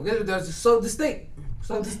Zaria though? That's just so distinct.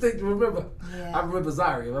 So distinct to remember. Yeah. I remember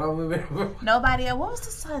Zaria, but I don't remember. Nobody else. What was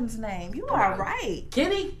the son's name? You are right.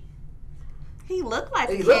 Kenny? He looked like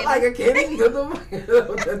a Kenny. He looked like a Kenny.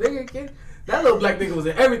 The nigga Kenny. That little black nigga was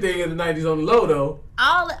in everything in the 90s on the low, though.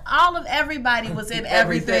 All of everybody was in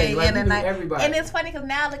everything like, in the 90s. And it's funny because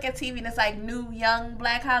now I look at TV and it's like new, young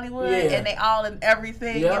Black Hollywood, and they all in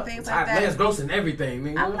everything and things like that. Lance Gross in everything,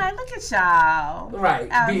 nigga. I'm like, look at y'all. Right,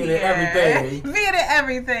 being here. in everything. Being in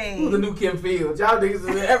everything. Who's the new Kim Fields? Y'all niggas is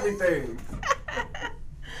in everything.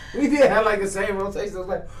 We did have like the same rotation.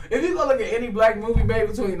 Like, if you go look at any black movie made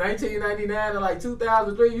between 1999 and like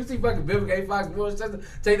 2003, you see fucking Vivica A. Fox, Morris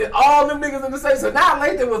Chestnut, all them niggas in the same. So now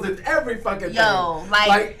Lathan was in every fucking thing. Yo,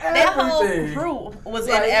 like that whole group was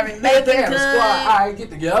in every Making Good. I get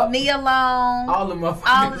the Nia Long. All the motherfuckers.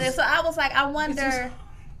 All of this. So I was like, I wonder.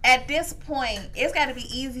 At this point, it's got to be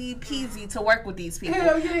easy peasy to work with these people.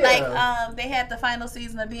 Hell yeah. Like, they had the final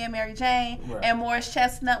season of Being Mary Jane, and Morris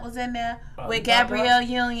Chestnut was in there with Gabrielle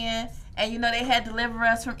Union, and you know they had Deliver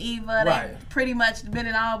Us from Eva. They pretty much been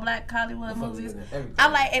in all black Hollywood movies.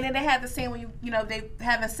 I'm like, and then they had the scene when you know they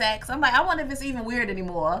having sex. I'm like, I wonder if it's even weird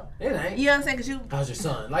anymore. It ain't. You know what I'm saying? Cause you. How's your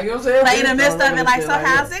son? Like, you know what I'm saying? Like in the midst of it, like, so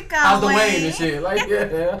how's it going? How's the Wayne and shit? Like,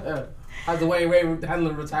 yeah. How's the Wayne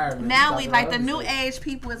handling retirement? Now we like the new age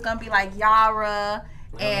people is gonna be like Yara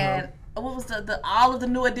and what was the all of the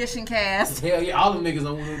New Edition cast? Hell yeah, all them niggas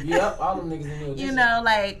on. Yep, all them niggas in New Edition. You know,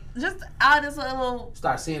 like just all this little.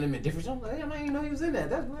 Start seeing them in different shows. Like, damn, I didn't know he was in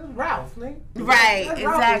that. That's Ralph, nigga. Right, that's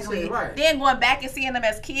exactly. Right. Then going back and seeing them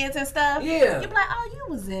as kids and stuff. Yeah. You be like, oh,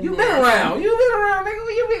 you was in. You been around. You been around, nigga.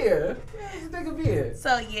 Where you been? This nigga been.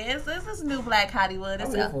 So yeah, it's new Black Hollywood.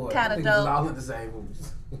 It's kind of dope. All in the same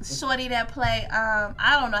movies. Shorty that play,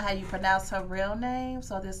 I don't know how you pronounce her real name,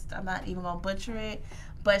 so I'm not even gonna butcher it.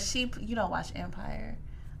 But you don't watch Empire.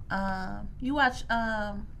 You watch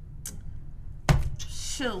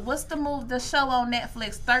what's the show on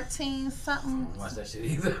Netflix? 13 something. I don't watch that shit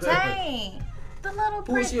either. Dang, the little.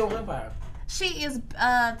 Who is she on Empire? She is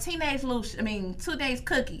Teenage Lucy. I mean, 2 Days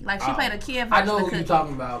Cookie. Like she played a kid version. I know of who Cookie. you're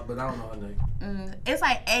talking about, but I don't know her name. It's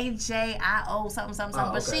like AJIO something.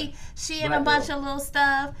 But okay. she in a bunch of little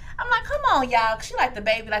stuff. I'm like, come on, y'all. She like the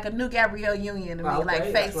baby, like a new Gabrielle Union to me, like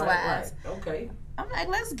face wise. Right. Okay. I'm like,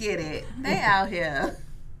 let's get it. They out here.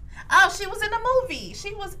 Oh, she was in the movie.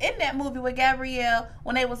 She was in that movie with Gabrielle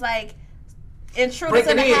when they was like intruders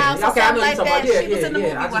in the house or something like that. She was in the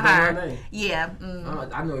movie with her. Yeah.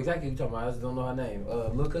 I know exactly what you're talking about. I just don't know her name.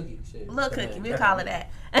 Lil Cookie. Shit. Lil Cookie. We'll call it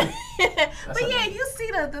that. But yeah, you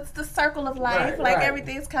see the circle of life. Like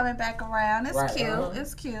everything's coming back around. It's cute.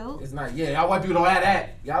 It's cute. It's not. Yeah, y'all white people don't have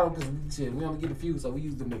that. Y'all don't, cause shit, we only get a few, so we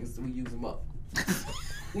use them niggas. So we use them up.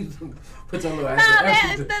 Put your little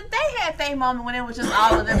ass. They had their moment when it was just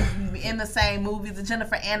all of them in the same movies. The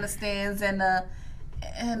Jennifer Anistons and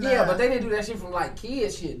yeah, but they didn't do that shit from like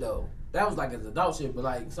kid shit though. That was like as adult shit. But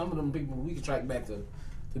like some of them people we could track back to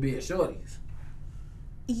be at shorties.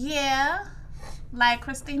 Yeah, like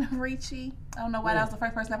Christina Ricci. I don't know why that was the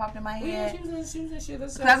first person that popped in my head. Yeah, she was in shit.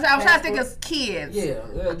 I'm trying to think of kids. Yeah,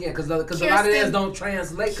 because a lot of theirs don't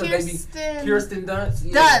translate because they be Kirsten Dunst.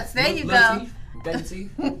 Yeah. Dunst, there you go. Baby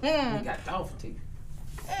teeth. We got dolphin teeth.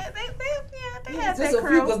 They had that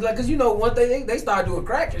crew. Because you know one thing, they start doing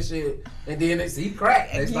crack and shit, and then they see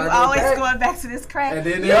crack. They start you always crack, going back to this crack. And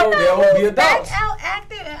then they'll be adults. Back out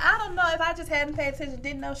acting, and I don't know if I just hadn't paid attention,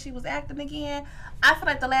 didn't know she was acting again. I feel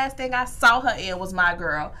like the last thing I saw her in was My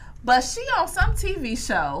Girl, but she on some TV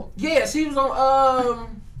show. Yeah, she was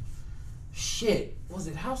on shit. Was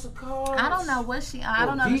it House of Cards? I don't know what she. I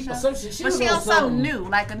don't know the show. She but she on something new,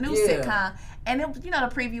 like a new sitcom. And it, the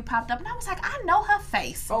preview popped up, and I was like, I know her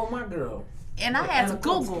face. Oh, My Girl. And I had to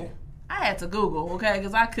Google. Okay,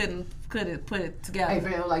 because I couldn't put it together. Hey,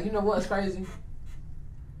 fam, like, you know what's crazy?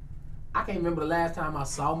 I can't remember the last time I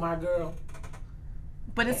saw My Girl.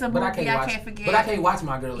 But it's a movie I can't forget. But I can't watch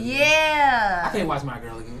My Girl again. Yeah. I can't watch My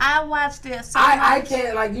Girl again. I watched it so I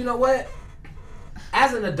can't, like, you know what?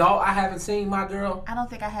 As an adult, I haven't seen My Girl. I don't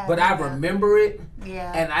think I have. But I remember it.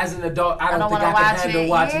 Yeah. And as an adult, I don't think I can handle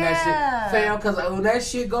watching that shit. Fam, because when that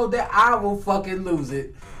shit go there, I will fucking lose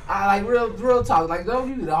it. I like real talk. Like, don't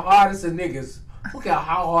you the hardest of niggas. Look at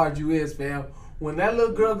how hard you is, fam. When that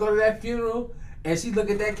little girl go to that funeral and she look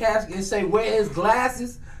at that casket and say, where his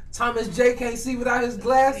glasses? Thomas J can't see without his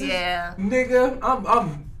glasses. Yeah. Nigga,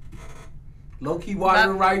 I'm low key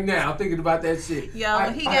watering right now, thinking about that shit.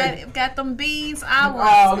 Yo, he got them bees.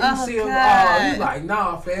 You see him. Oh, you like,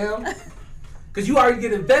 nah, fam. Cause you already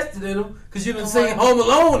get invested in him, cause you done seen Home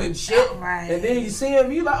Alone and shit. Right. And then you see him,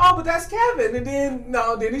 you like, oh, but that's Kevin. And then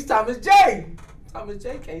then he's Thomas J. Thomas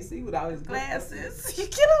J can't see without his glasses. You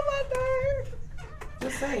get on my nerves.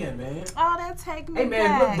 Just saying, man. Oh, that take me Hey,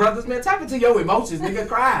 man, back. brothers, man, tap into your emotions, nigga.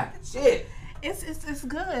 Cry. Shit. It's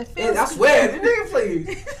good. I swear, nigga,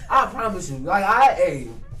 please. I promise you. Like, if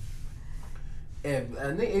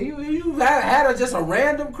you had just a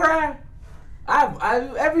random cry, I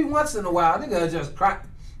every once in a while, nigga just cry.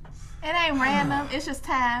 It ain't random. It's just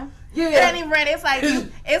time. Yeah. It ain't even random. It's like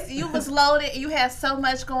you was loaded. You had so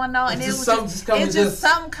much going on, and it's just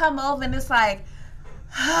something come over, and it's like,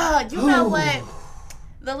 you know what?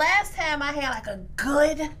 The last time I had like a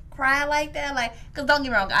good cry like that, like, cause don't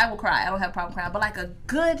get me wrong, I will cry. I don't have a problem crying, but like a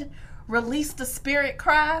good release the spirit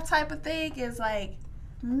cry type of thing is like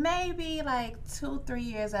maybe like 2-3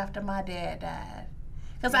 years after my dad died.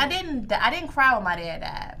 Cause I didn't cry when my dad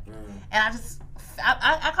died, and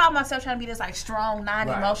I call myself trying to be this like strong,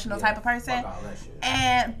 non-emotional type of person.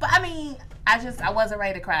 But I mean, I wasn't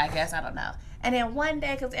ready to cry. I guess I don't know. And then one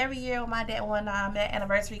day, because every year when my dad, when that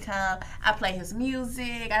anniversary come, I play his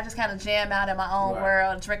music. I just kind of jam out in my own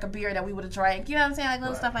world, drink a beer that we would have drank. You know what I'm saying? Like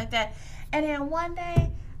little stuff like that. And then one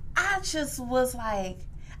day, I just was like,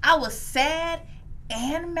 I was sad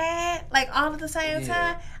and mad, like all at the same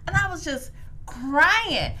time. And I was just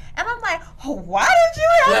crying. And I'm like, why did you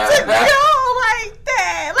have to go like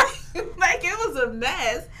that? Like it was a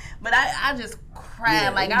mess. But I just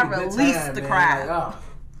cried. Like I released the cry. Like,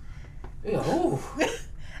 ooh.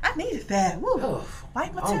 I needed that. Woo.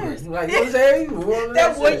 Wipe my tears. Like, you know what I'm saying?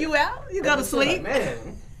 That wore you out? You go to sleep? Like,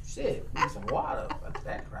 man, shit. Need some water. That's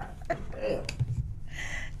that cry. Damn.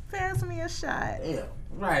 Pass me a shot. Damn.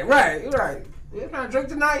 Right. You trying to drink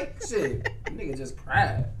tonight? Shit. Nigga just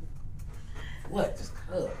cried. What? Just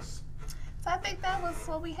cuz. So I think that was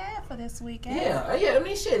what we had for this weekend. Yeah. I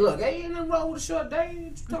mean, shit. Look, ain't nothing wrong with a short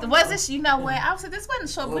day. Was this? You know what? I was this wasn't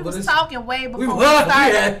short. We was talking way before we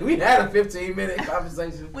started. We had a 15-minute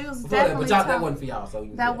conversation. We was definitely talking. But that wasn't for y'all. So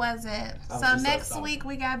that wasn't. So next week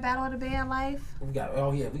we got Battle of the Band Life. We got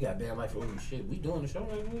Band Life. Oh shit, we doing the show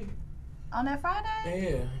next week. On that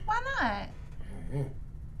Friday? Yeah. Why not? Mm-hmm.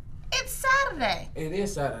 It's Saturday. It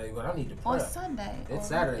is Saturday, but I need to prep. Or Sunday. It's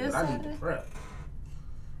Saturday, but I need to prep.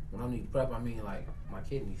 When I need to prep, I mean like my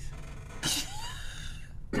kidneys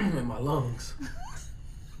and my lungs.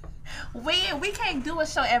 We can't do a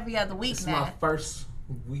show every other week it's now. It's my first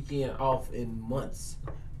weekend off in months.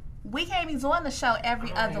 We can't be doing the show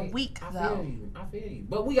every other week, though. I feel you.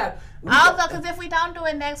 But we got... because if we don't do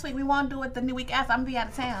it next week, we won't do it the new week after. I'm going to be out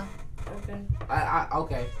of town. Okay.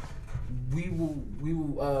 Okay. We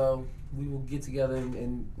will get together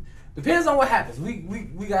and depends on what happens.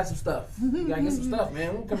 We got some stuff. We gotta get some stuff,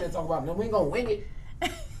 man. We don't come here and talk about it. We ain't gonna wing it.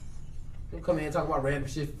 We'll come here and talk about random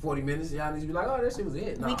shit for 40 minutes. Y'all need to be like, oh, that shit was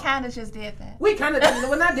it. Nah. We kind of just did that. We kind of did.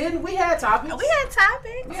 When I did, we had topics. We had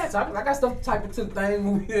topics. I got stuff typed into the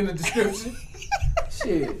thing in the description.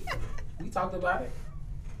 Shit. We talked about it.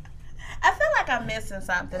 I feel like I'm missing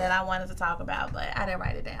something that I wanted to talk about, but I didn't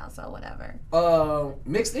write it down, so whatever.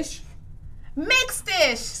 Mixed-ish.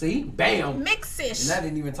 Mixed-ish. See? Bam. Mixed-ish. And I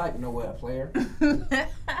didn't even type nowhere, player.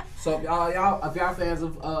 So if y'all fans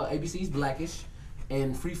of ABC's Blackish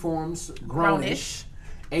and Freeform's Grownish,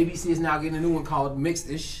 ABC is now getting a new one called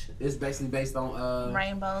Mixed-ish. It's basically based on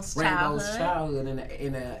Rainbow's childhood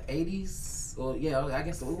in the 80s. Or yeah, I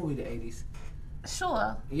guess it would be the 80s.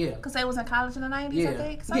 Sure. Yeah. Because they was in college in the 90s, I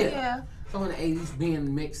think. So yeah. So in the 80s,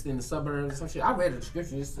 being mixed in the suburbs, some shit. I read the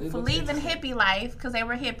description. For leaving hippie life, because they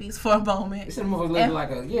were hippies for a moment. It's living like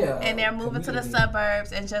a, and they're moving to the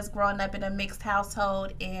suburbs and just growing up in a mixed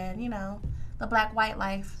household and, you know, the black-white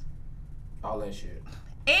life. All that shit.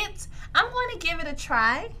 I'm going to give it a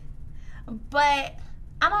try, but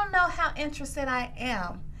I don't know how interested I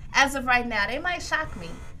am. As of right now, they might shock me.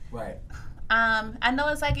 Right. I know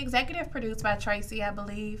it's like executive produced by Tracy, I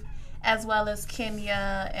believe, as well as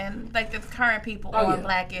Kenya and like the current people on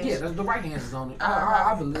Blackish. Yeah, the right hands is on it.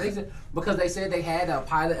 I believe because they said they had a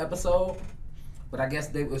pilot episode, but I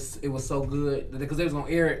guess it was so good because they was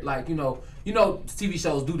gonna air it like you know TV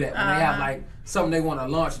shows do that when they have like something they want to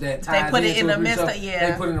launch that ties they put it in the midst of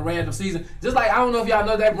they put in a random season. Just like I don't know if y'all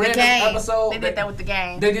know that random episode. They did that with the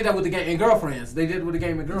game. They did that with the game and Girlfriends. They did it with the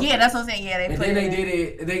game and Girlfriends. Yeah, that's what I'm saying. Yeah, they put they did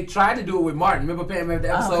it. They tried to do it with Martin. Remember Pam had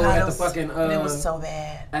the episode at the fucking. It was so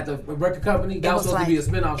bad. At the record company. That was supposed to be a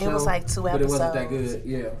spinoff show. It was like 2 episodes. But it wasn't that good.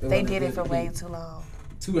 Yeah. They did it for way too long.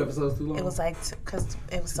 2 episodes too long. It was like, because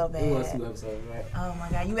it was so bad. It was 2 episodes, right? Oh my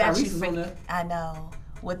God. You Tyrese was on actually, there. I know.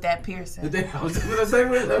 With that piercing. I was gonna say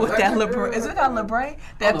with that LeBron. Is it called LeBron?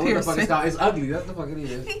 That piercing. What the fuck it's called. It's ugly. That's the fuck it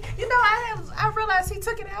is. You know, I realized he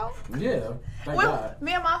took it out. Yeah. Thank God.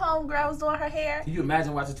 Me and my homegirl was doing her hair. Can you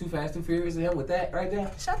imagine watching Too Fast, Too Furious and him with that right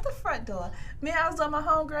there? Shut the front door. Me and I was doing my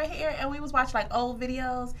homegirl hair, and we was watching like old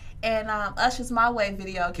videos, and Usher's My Way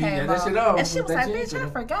video came on. And she was like, bitch, I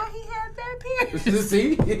forgot he had that piercing.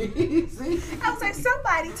 See? I was like,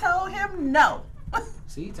 somebody told him no.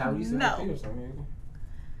 See, Tyrese said that piercing.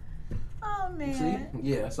 Oh man. See?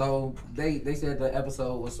 Yeah, so they said the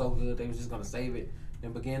episode was so good they was just gonna save it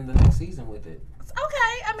and begin the next season with it.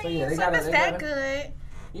 Okay, I mean, so if it's that good.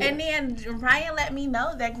 Yeah. And then Ryan let me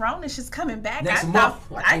know that Grownish is coming back. Next month.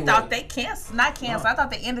 I thought they not canceled. I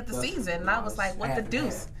thought they ended the season. And I was like, what the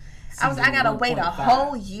deuce? I gotta wait a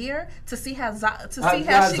whole year to see how she come back.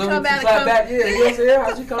 Yeah, you know what I'm saying?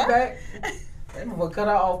 How she come back? Cut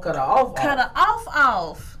her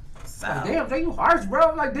off. So. Like, damn, they you harsh, bro.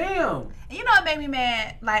 I'm like, damn. You know what made me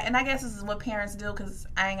mad? Like, and I guess this is what parents do because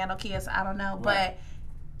I ain't got no kids, so I don't know. Right.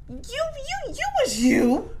 But you was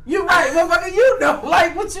you. You right, motherfucker. You know,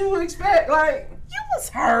 like, what you would expect? Like, you was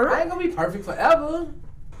her. I ain't gonna be perfect forever.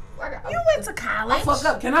 Like, you went to college. I fuck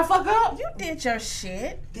up. Can I fuck up? You did your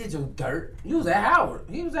shit. Did your dirt. You was at Howard.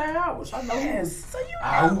 He was at Howard. So I know he was. So you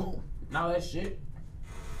know. All that shit.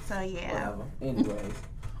 So yeah. Whatever. Anyways.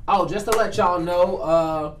 Oh, just to let y'all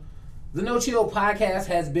know, the No Chill Podcast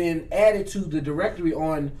has been added to the directory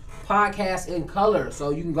on Podcasts in Color. So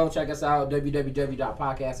you can go check us out,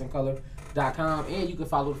 www.podcastincolor.com. And you can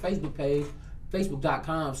follow the Facebook page,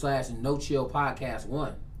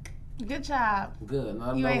 facebook.com/NoChillPodcast1. Good job. Good.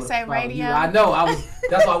 You ain't say radio? I know.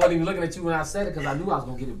 That's why I wasn't even looking at you when I said it, because I knew I was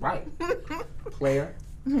going to get it right. Player.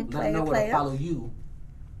 Let them know where to follow you.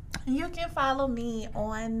 You can follow me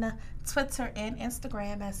on Twitter and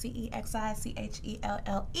Instagram at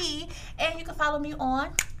CEXICHELLE. And you can follow me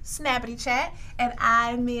on Snappity Chat at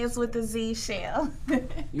iMiz with the Z Shell.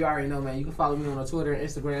 You already know, man. You can follow me on Twitter and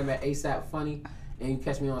Instagram at ASAPFunny. And you can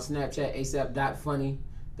catch me on Snapchat, ASAP.funny.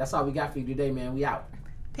 That's all we got for you today, man. We out.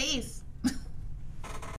 Peace.